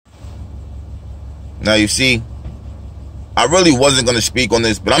Now, you see, I really wasn't going to speak on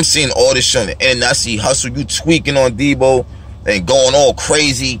this, but I'm seeing all this shit on the internet. I see Hustle, you tweaking on Debo and going all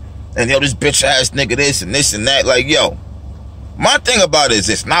crazy. And, yo, this bitch ass nigga this and that. Like, yo, my thing about it is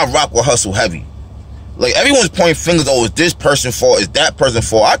this. Now, I rock with Hustle heavy. Like, everyone's pointing fingers, oh, is this person fault? Is that person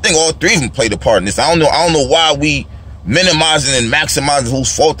fault? I think all three of them played a part in this. I don't know why we minimizing and maximizing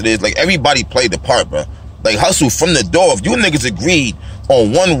whose fault it is. Like, everybody played the part, bro. Like, Hustle, from the door, if you niggas agreed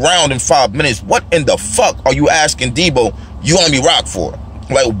on 1 round in 5 minutes, what in the fuck are you asking Debo you want to be rocked for?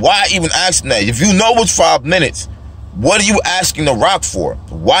 Like, why even asking that? If you know it's 5 minutes, what are you asking the rock for?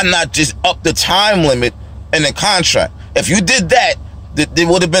 Why not just up the time limit in the contract? If you did that, there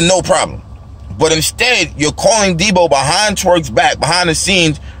would have been no problem. But instead, you're calling Debo behind Twork's back, behind the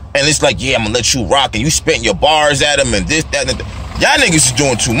scenes, and it's like, yeah, I'm gonna let you rock, and you spent your bars at him, and this, that, and that. Y'all niggas is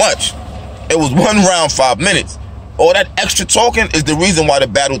doing too much. It was 1 round, 5 minutes. All that extra talking is the reason why the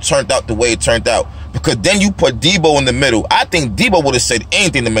battle turned out the way it turned out. Because then you put Debo in the middle. I think Debo would have said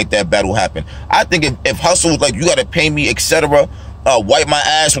anything to make that battle happen. I think if Hustle was like, you got to pay me, etc., wipe my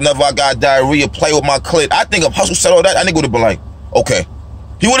ass whenever I got diarrhea, play with my clit, I think if Hustle said all that, I think would have been like, okay.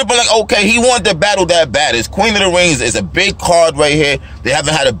 He would have been like, okay, he wanted the battle that bad. It's Queen of the Rings. It's a big card right here. They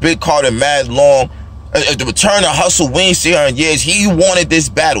haven't had a big card in mad long. The return of Hustle, we ain't seen her in years. He wanted this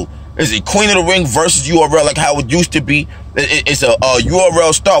battle. Is it Queen of the Ring versus URL like how it used to be? It's a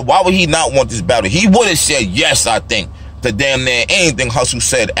URL star. Why would he not want this battle? He would have said yes, I think, to damn near anything Hustle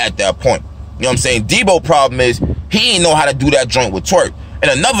said at that point. You know what I'm saying? Debo problem is he ain't know how to do that joint with Twork. And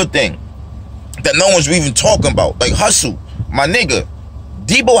another thing that no one's even talking about, like Hustle, my nigga,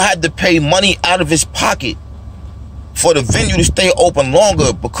 Debo had to pay money out of his pocket for the venue to stay open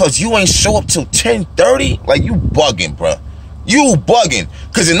longer because you ain't show up till 10:30. Like, you bugging, bruh. You bugging.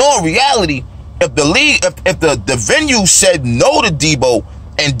 Because in all reality, if the league, if the venue said no to Debo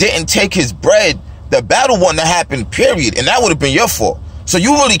and didn't take his bread, the battle wouldn't have happened, period. And that would have been your fault. So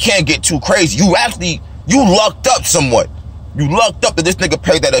you really can't get too crazy. You lucked up somewhat. You lucked up that this nigga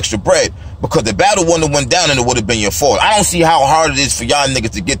paid that extra bread because the battle wouldn't have went down and it would have been your fault. I don't see how hard it is for y'all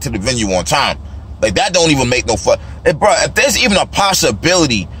niggas to get to the venue on time. Like, that don't even make no fuck. Bro, if there's even a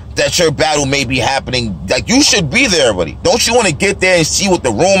possibility that your battle may be happening, like, you should be there already. Don't you want to get there and see what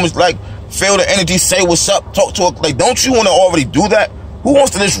the room is like, feel the energy, say what's up, talk to it? Like, don't you want to already do that? Who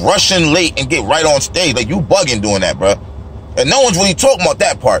wants to just rush in late and get right on stage? Like, you bugging doing that, bro. And no one's really talking about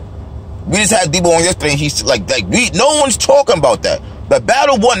that part. We just had Debo on yesterday, and he's like no one's talking about that. The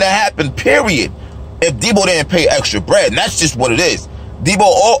battle wouldn't have happened, period, if Debo didn't pay extra bread. And that's just what it is. Debo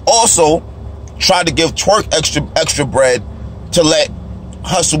also tried to give Twork extra bread to let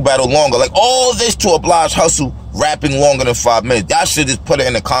Hustle battle longer. Like, all this to oblige Hustle rapping longer than 5 minutes. That should just put it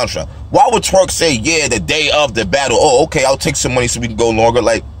in the contract. Why would Twork say, yeah, the day of the battle, oh, okay, I'll take some money so we can go longer?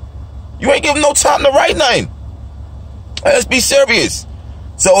 Like, you ain't giving no time to write nothing. Let's be serious.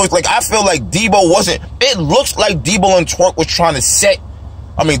 So it's like, I feel like Debo wasn't, it looks like Debo and Twork was trying to set,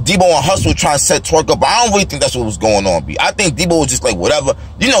 Debo and Hustle trying to set Twork up, but I don't really think that's what was going on, B. I think Debo was just like, whatever.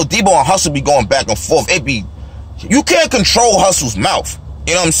 You know, Debo and Hustle be going back and forth. You can't control Hustle's mouth.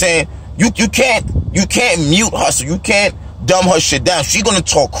 You know what I'm saying? You can't mute Hustle. You can't dumb her shit down. She's gonna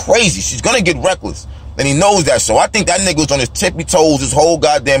talk crazy. She's gonna get reckless. And he knows that. So I think that nigga was on his tippy toes this whole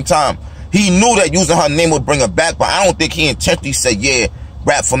goddamn time. He knew that using her name would bring her back, but I don't think he intentionally said, yeah,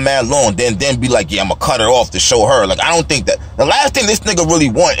 rap for mad long, then be like, yeah, I'm gonna cut her off to show her. Like, I don't think that. The last thing this nigga really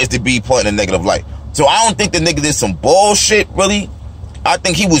want is to be put in a negative light. So I don't think the nigga did some bullshit, really. I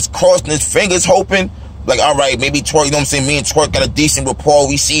think he was crossing his fingers hoping, like, all right, maybe Twork, you know what I'm saying, me and Twork got a decent rapport.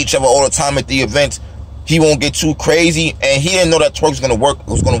 We see each other all the time at the events. He won't get too crazy, and he didn't know that Twork was gonna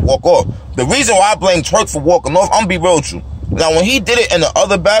walk off. The reason why I blame Twork for walking off, I'm gonna be real with you. Now, when he did it in the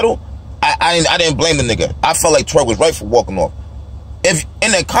other battle, I didn't blame the nigga. I felt like Twork was right for walking off. If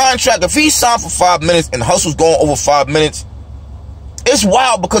in the contract, if he signed for 5 minutes and Hustle's going over 5 minutes, it's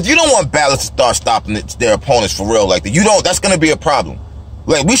wild because you don't want battles to start stopping their opponents for real like that. You don't. That's gonna be a problem.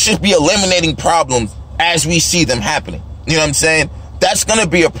 Like, we should be eliminating problems as we see them happening. You know what I'm saying? That's gonna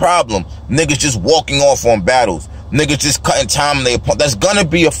be a problem. Niggas just walking off on battles. Niggas just cutting time on their opponent. That's gonna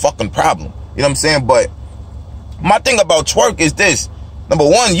be a fucking problem. You know what I'm saying? But my thing about Twork is this. Number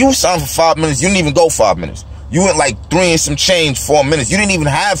one, you signed for 5 minutes. You didn't even go 5 minutes. You went like 3 and some change, 4 minutes. You didn't even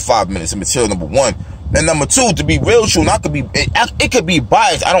have 5 minutes of material, number one. And number two, to be real true, not could be, it could be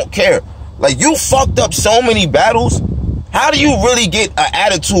biased. I don't care. Like, you fucked up so many battles. How do you really get an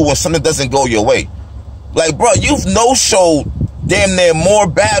attitude when something doesn't go your way? Like, bro, you've no-showed damn near more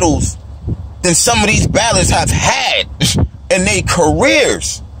battles than some of these battlers have had in their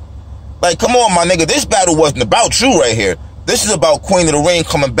careers. Like, come on, my nigga. This battle wasn't about you right here. This is about Queen of the Ring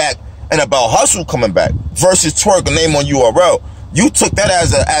coming back and about Hustle coming back versus Twork, a name on URL, you took that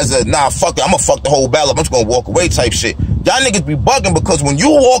as a nah, fuck it, I'm gonna fuck the whole battle up, I'm just gonna walk away type shit. Y'all niggas be bugging because when you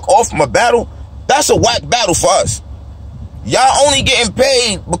walk off from a battle, that's a whack battle for us. Y'all only getting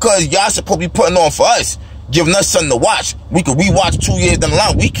paid because y'all supposed to be putting on for us, giving us something to watch. We could rewatch 2 years down the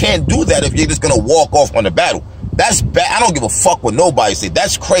line. We can't do that if you're just gonna walk off on the battle. That's bad. I don't give a fuck what nobody say.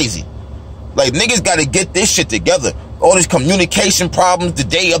 That's crazy. Like, niggas gotta get this shit together. All these communication problems the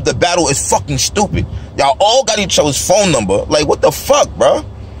day of the battle is fucking stupid. Y'all all got each other's phone number. Like, what the fuck, bro?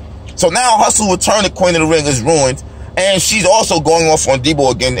 So now Hustle return to Queen of the Ring is ruined, and she's also going off on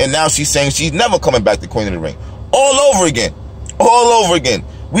Debo again, and now she's saying she's never coming back to Queen of the Ring. All over again. All over again.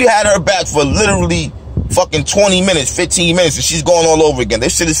 We had her back for literally fucking 20 minutes, 15 minutes, and she's going all over again.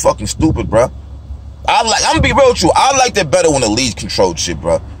 This shit is fucking stupid, bro. I'm gonna be real with you. I liked it better when the leads controlled shit,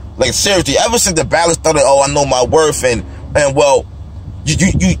 bro. Like, seriously, ever since the battle started, oh, I know my worth, and well,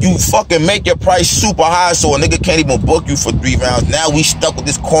 you fucking make your price super high so a nigga can't even book you for 3 rounds. Now we stuck with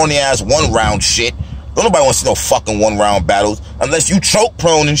this corny ass 1 round shit. Don't nobody want to see no fucking 1 round battles unless you choke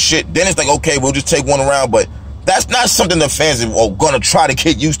prone and shit. Then it's like, okay, we'll just take 1 round, but that's not something the fans are gonna try to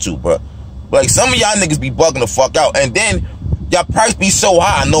get used to, bro. Like, some of y'all niggas be bugging the fuck out, and then y'all price be so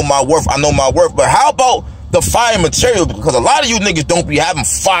high. I know my worth. I know my worth. But how about the fire material? Because a lot of you niggas don't be having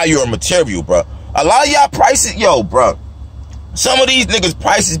fire material, bro. A lot of y'all prices, yo, bro. Some of these niggas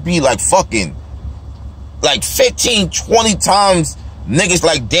prices be like fucking, like 15, 20 times niggas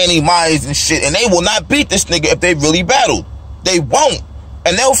like Danny Myers and shit. And they will not beat this nigga if they really battled. They won't.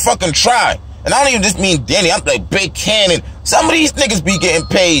 And they'll fucking try. And I don't even just mean Danny. I'm like Big Cannon. Some of these niggas be getting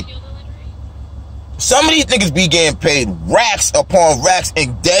paid. Some of these niggas be getting paid racks upon racks,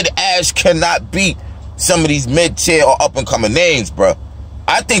 and dead ass cannot beat some of these mid-tier or up-and-coming names, bro.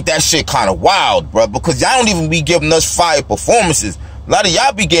 I think that shit kind of wild, bro, because y'all don't even be giving us fire performances. A lot of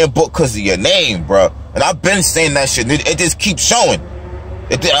y'all be getting booked because of your name, bro. And I've been saying that shit. It just keeps showing.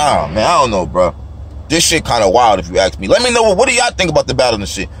 Oh, man, I don't know, bro. This shit kind of wild, if you ask me. Let me know, what do y'all think about the battle and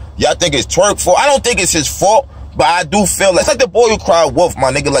shit? Y'all think it's Twork's fault? I don't think it's his fault. But I do feel like, it's like the boy who cried wolf,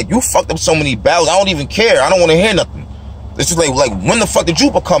 my nigga. Like, you fucked up so many battles, I don't even care. I don't want to hear nothing. It's just like, when the fuck did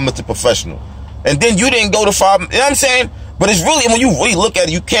you become Mr. Professional? And then you didn't go to 5, you know what I'm saying? But it's really, when you really look at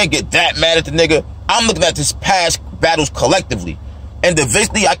it, you can't get that mad at the nigga. I'm looking at this past battles collectively.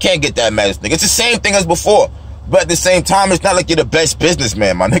 Individually, I can't get that mad at this nigga. It's the same thing as before. But at the same time, it's not like you're the best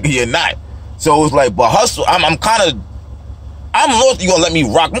businessman, my nigga. You're not. So it's like, but Hustle, I'm lost. You gonna let me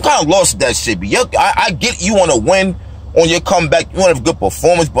rock? I'm kind of lost at that shit. But I get you want to win on your comeback. You want to have a good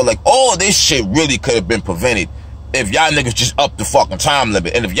performance. But like, all this shit really could have been prevented if y'all niggas just upped the fucking time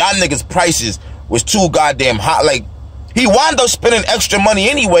limit. And if y'all niggas prices was too goddamn hot. Like, he wound up spending extra money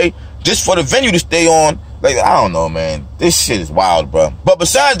anyway just for the venue to stay on. Like, I don't know, man. This shit is wild, bro. But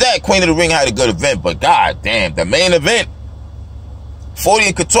besides that, Queen of the Ring had a good event. But god damn, the main event, 40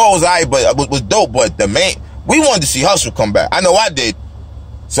 and Couture was alright, but was dope. But the main, we wanted to see Hustle come back. I know I did.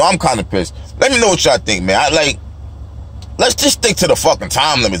 So I'm kind of pissed. Let me know what y'all think, man. Let's just stick to the fucking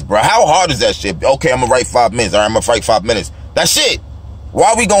time limits, bro. How hard is that shit? Okay, I'm gonna write 5 minutes. All right, I'm gonna write 5 minutes. That's it.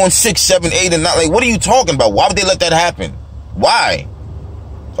 Why are we going 6, 7, 8, and 9? Like, what are you talking about? Why would they let that happen? Why?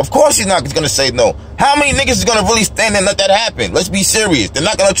 Of course he's not gonna say no. How many niggas is gonna really stand there and let that happen? Let's be serious. They're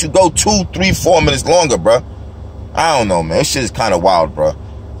not gonna let you go 2, 3, 4 minutes longer, bro. I don't know, man. This shit is kind of wild, bro.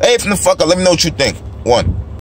 Hey, from the fuck up, let me know what you think. 1.